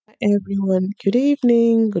everyone. Good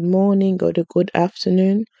evening, good morning, or good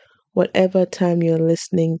afternoon, whatever time you're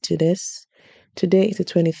listening to this. Today is the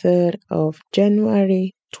 23rd of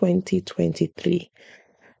January 2023.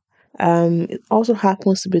 It also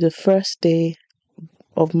happens to be the first day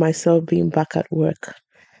of myself being back at work.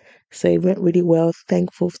 So it went really well.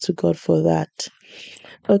 Thankful to God for that.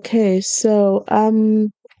 Okay, so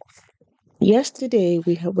yesterday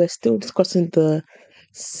we're still discussing the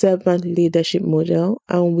servant leadership model,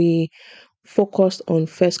 and we focused on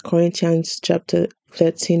First Corinthians chapter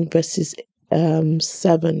 13 verses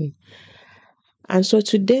 7. And so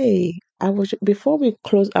today, I was before we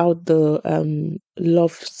close out the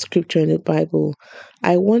love scripture in the Bible,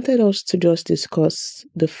 I wanted us to just discuss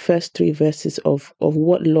the first three verses of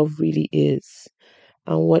what love really is,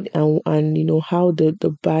 and how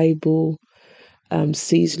the Bible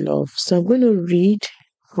sees love. So I'm going to read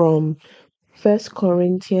from First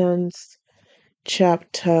Corinthians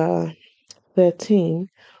chapter 13,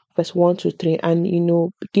 verse 1 to 3.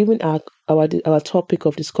 And, given our topic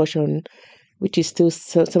of discussion, which is still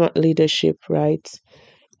servant leadership, right?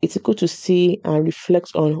 It's good to see and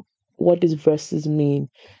reflect on what these verses mean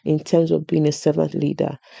in terms of being a servant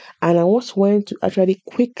leader. And I was going to actually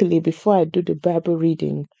quickly, before I do the Bible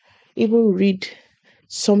reading, even read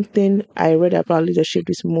something I read about leadership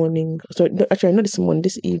this morning. So, actually, not this morning,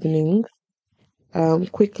 this evening,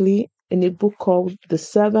 quickly in a book called The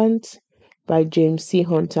Servant by James C.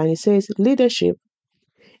 Hunter. And it says, leadership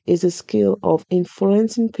is the skill of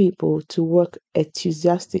influencing people to work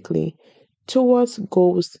enthusiastically towards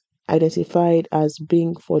goals identified as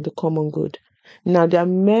being for the common good. Now, there are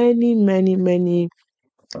many, many, many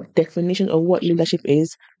definitions of what leadership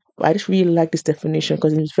is, but I just really like this definition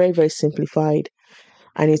because it's very, very simplified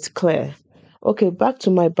and it's clear. Okay, back to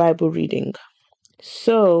my Bible reading.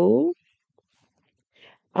 So,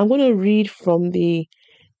 I'm going to read from the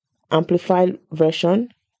Amplified version,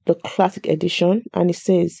 the classic edition, and it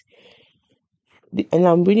says, and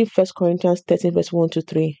I'm reading First Corinthians 13, verse 1 to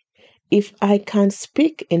 3. If I can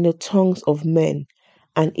speak in the tongues of men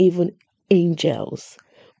and even angels,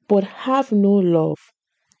 but have no love,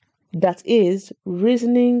 that is,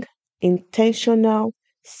 reasoning, intentional,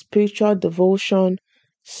 spiritual devotion,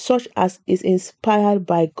 such as is inspired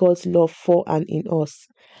by God's love for and in us,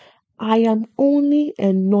 I am only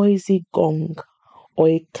a noisy gong or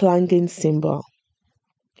a clanging cymbal.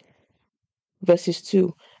 Verses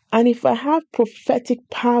 2. And if I have prophetic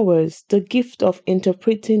powers, the gift of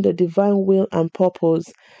interpreting the divine will and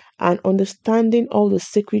purpose, and understanding all the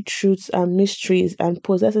secret truths and mysteries, and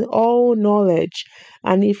possessing all knowledge,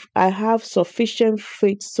 and if I have sufficient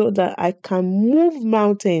faith so that I can remove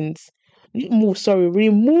mountains,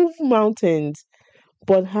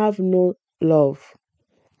 but have no love,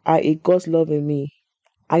 i.e. God's love in me,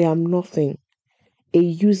 I am nothing, a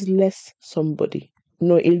useless somebody.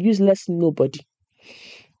 No, a useless nobody.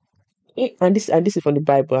 And this is from the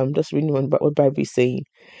Bible. I'm just reading what Bible is saying.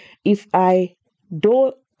 If I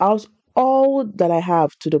dole out all that I have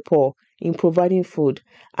to the poor in providing food,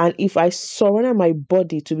 and if I surrender my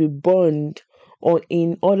body to be burned, or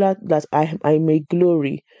in order that I may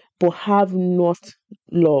glory, but have not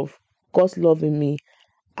love, God's love in me,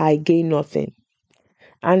 I gain nothing.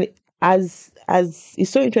 And as it's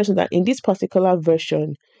so interesting that in this particular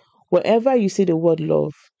version, wherever you see the word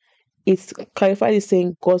love, it's clarified as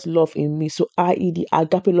saying God's love in me. So, i.e., the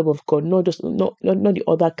agape love of God, not the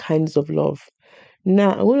other kinds of love.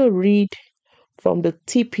 Now, I'm going to read from the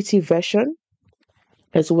TPT version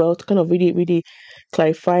as well to kind of really, really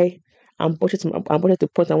clarify and budget the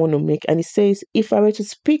point I want to make. And it says, if I were to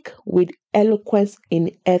speak with eloquence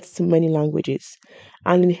in earth's many languages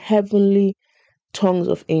and in heavenly tongues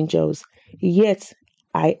of angels, yet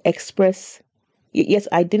I express Yet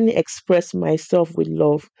I didn't express myself with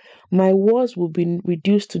love. My words would be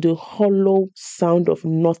reduced to the hollow sound of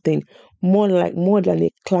nothing, more than a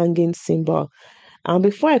clanging cymbal. And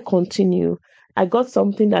before I continue, I got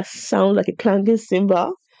something that sounds like a clanging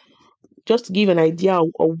cymbal, just to give an idea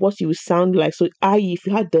of what you sound like. So, if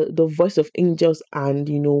you had the voice of angels and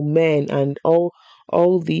men and all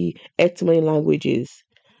the earthly languages,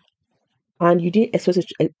 and you didn't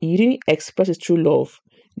express it through love,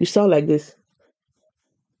 you sound like this,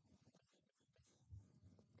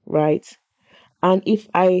 right? And if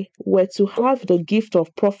I were to have the gift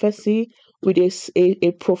of prophecy with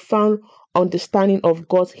a profound understanding of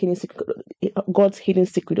God's hidden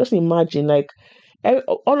secret, just imagine, like,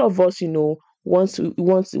 all of us, want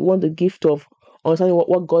the gift of understanding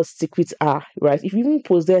what God's secrets are, right? If you even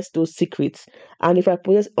possess those secrets, and if I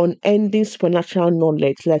possess unending supernatural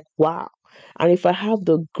knowledge, like, wow. And if I have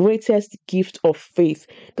the greatest gift of faith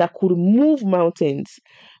that could move mountains,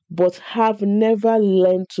 but have never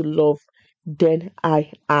learned to love, then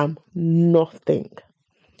I am nothing.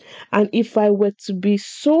 And if I were to be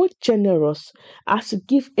so generous as to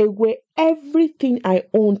give away everything I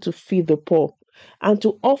own to feed the poor and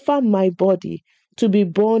to offer my body to be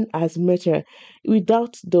born as martyr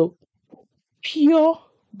without pure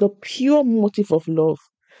the pure motive of love,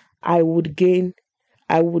 I would gain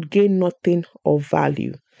I would gain nothing of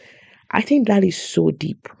value. I think that is so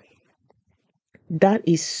deep. That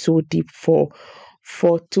is so deep for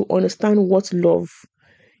to understand what love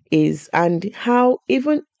is and how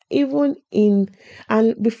even in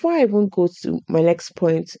and before I even go to my next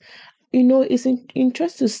point, it's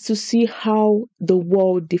interesting to see how the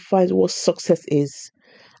world defines what success is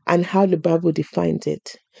and how the Bible defines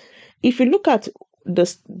it. If you look at the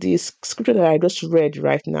scripture that I just read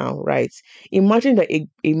right now, right? Imagine that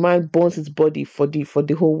a man burns his body for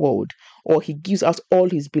the whole world, or he gives out all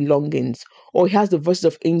his belongings, or he has the voices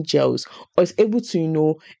of angels, or is able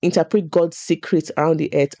to, interpret God's secrets around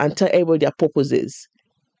the earth and tell everybody their purposes.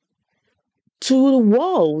 To the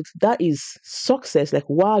world, that is success. Like,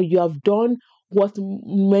 wow, you have done what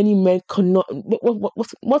many men cannot,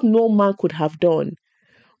 what no man could have done.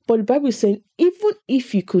 But the Bible is saying, even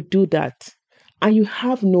if you could do that and you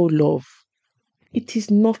have no love, it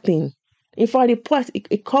is nothing. In fact,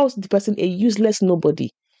 it calls the person a useless nobody.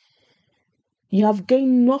 You have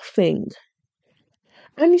gained nothing.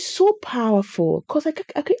 And it's so powerful because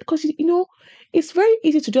it's very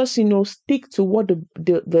easy to just stick to what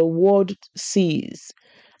the world sees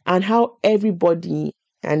and how everybody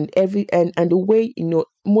and the way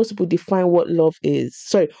most people define what love is,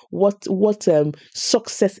 sorry, what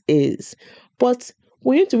success is. But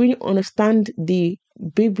we need to really understand the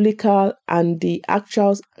biblical and the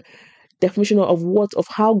actual definition of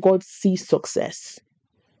how God sees success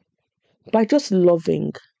by just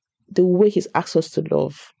loving the way He's asked us to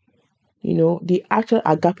love, the actual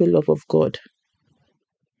agape love of God.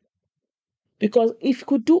 Because if you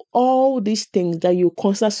could do all these things that you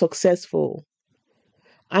consider successful,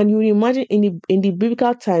 and you imagine in the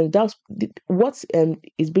biblical times, that's what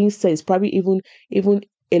is being said is probably even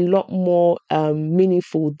a lot more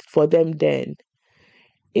meaningful for them then.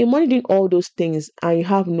 Imagine doing all those things and you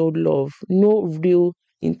have no love, no real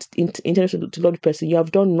intention to love the person. You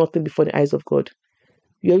have done nothing before the eyes of God.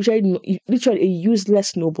 You're literally a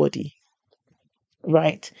useless nobody,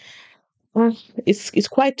 right? It's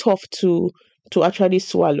quite tough to actually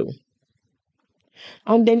swallow.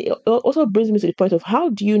 And then it also brings me to the point of, how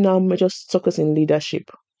do you now measure success in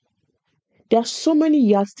leadership? There are so many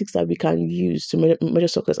yardsticks that we can use to measure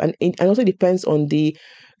success, and it also depends on the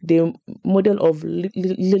model of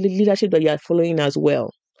leadership that you are following as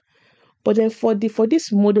well. But then for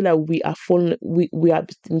this model that we are following, we are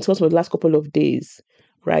discussing for the last couple of days,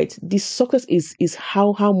 right? This success is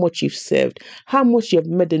how much you've served, how much you have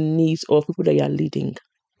met the needs of people that you are leading.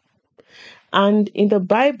 And in the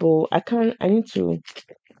Bible, I need to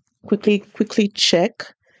quickly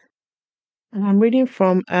check. And I'm reading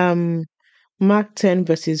from Mark 10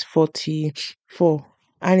 verses 44.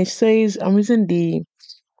 And it says, I'm using the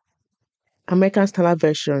American Standard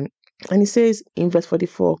Version. And it says in verse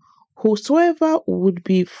 44, whosoever would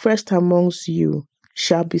be first amongst you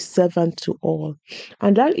shall be servant to all.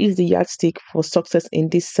 And that is the yardstick for success in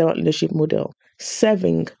this servant leadership model.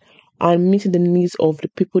 Serving and meeting the needs of the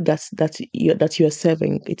people that you are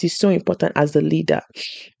serving. It is so important as the leader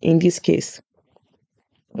in this case.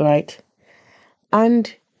 Right?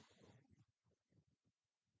 And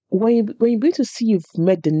when you begin to see you've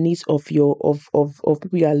met the needs of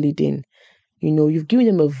people you are leading, you've given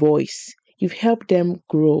them a voice, you've helped them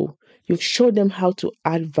grow, you've showed them how to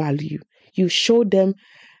add value, you've showed them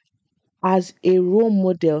as a role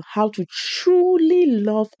model how to truly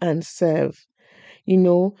love and serve.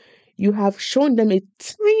 You have shown them a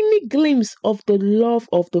tiny glimpse of the love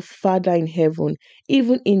of the Father in heaven,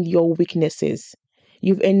 even in your weaknesses.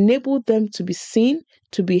 You've enabled them to be seen,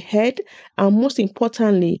 to be heard, and most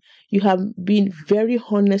importantly, you have been very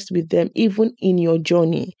honest with them, even in your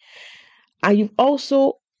journey. And you've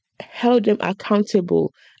also held them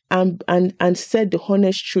accountable and said the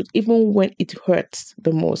honest truth, even when it hurts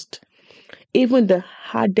the most, even the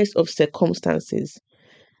hardest of circumstances,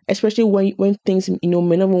 especially when things may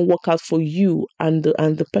not even work out for you and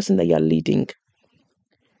the person that you're leading.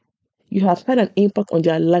 You have had an impact on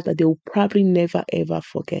their life that they will probably never ever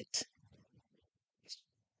forget.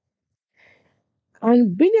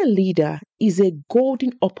 And being a leader is a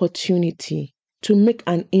golden opportunity to make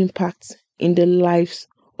an impact in the lives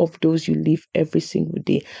of those you live every single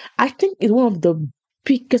day. I think it's one of the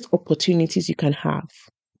biggest opportunities you can have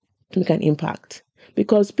to make an impact,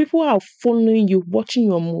 because people are following you, watching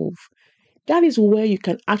your move. That is where you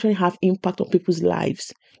can actually have impact on people's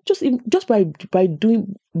lives. Just by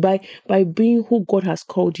doing by being who God has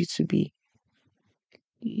called you to be.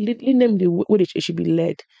 Leading them the way they should be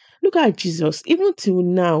led. Look at Jesus. Even till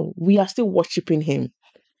now, we are still worshiping him.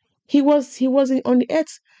 On the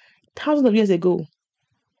earth thousands of years ago.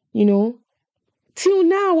 You know, till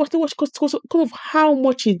now we're still watching because of how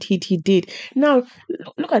much he did. Now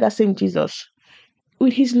look at that same Jesus.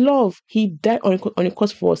 With his love, he died on the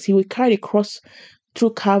cross for us. He will carry the cross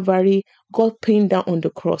through Calvary, God paying down on the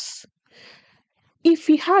cross. If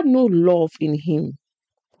he had no love in him,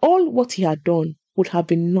 all what he had done would have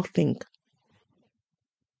been nothing.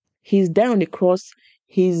 He's there on the cross.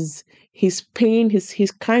 His pain,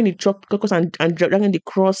 his kind of drop because and dragging the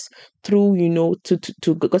cross through,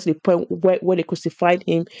 to go to the point where they crucified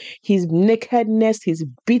him. His nakedness,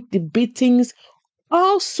 the beatings,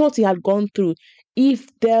 all sorts he had gone through. If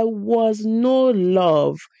there was no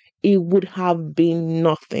love, it would have been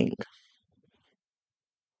nothing.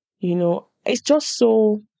 It's just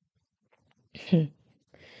so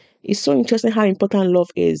it's so interesting how important love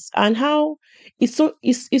is, and how it's so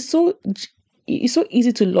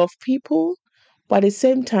easy to love people, but at the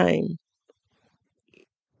same time,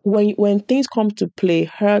 when things come to play,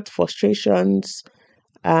 hurt, frustrations,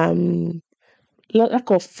 um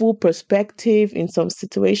lack of full perspective in some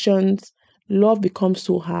situations, love becomes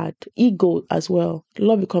so hard. Ego as well,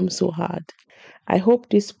 love becomes so hard. I hope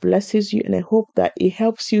this blesses you, and I hope that it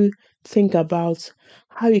helps you think about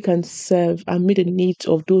how you can serve and meet the needs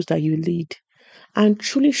of those that you lead, and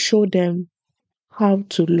truly show them how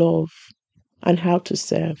to love and how to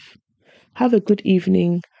serve. Have a good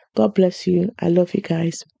evening. God bless you. I love you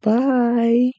guys. Bye.